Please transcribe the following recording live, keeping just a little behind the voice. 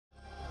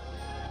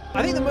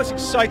I think the most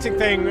exciting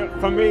thing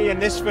for me in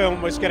this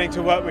film was getting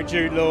to work with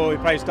Jude Law, who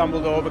plays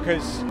Dumbledore,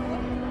 because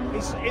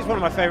he's one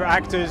of my favourite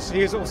actors.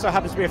 He also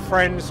happens to be a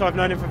friend, so I've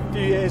known him for a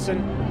few years,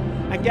 and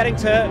getting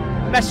to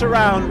mess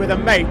around with a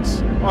mate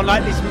on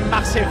like these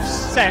massive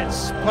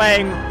sets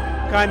playing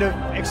kind of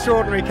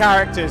extraordinary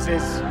characters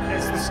is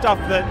the stuff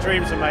that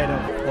dreams are made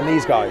of. And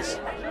these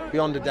guys,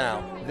 beyond a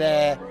doubt,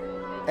 their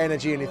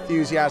energy and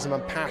enthusiasm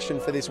and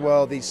passion for this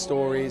world, these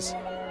stories,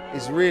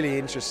 is really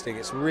interesting.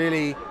 It's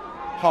really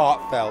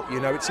heartfelt, you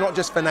know. It's not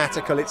just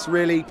fanatical, it's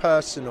really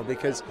personal,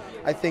 because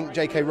I think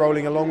J.K.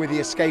 Rowling, along with the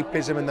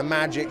escapism and the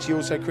magic, she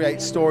also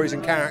creates stories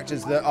and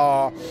characters that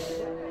are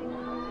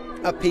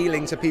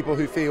appealing to people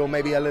who feel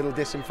maybe a little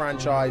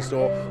disenfranchised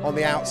or on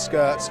the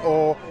outskirts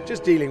or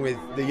just dealing with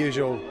the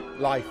usual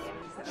life.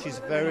 She's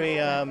very,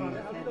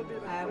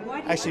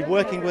 actually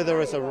working with her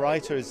as a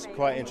writer is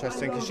quite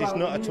interesting, because she's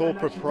not at all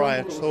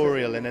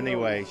proprietorial in any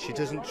way. She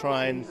doesn't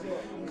try and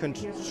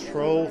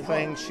control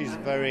things.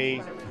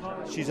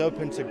 She's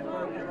open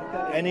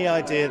to any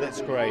idea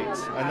that's great,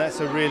 and that's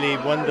a really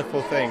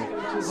wonderful thing.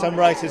 Some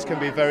writers can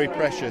be very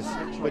precious,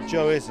 but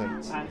Jo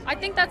isn't. I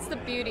think that's the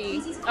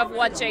beauty of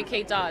what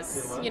JK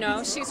does. You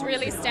know, she's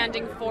really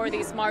standing for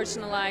these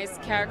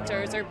marginalized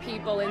characters or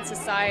people in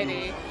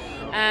society,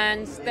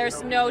 and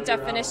there's no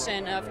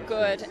definition of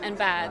good and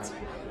bad.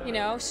 You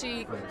know,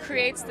 she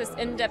creates this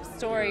in-depth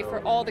story for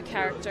all the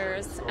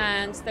characters,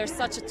 and there's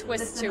such a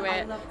twist to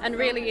it, and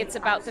really it's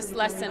about this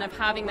lesson of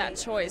having that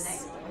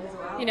choice,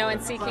 you know,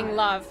 and seeking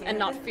love and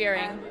not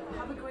fearing.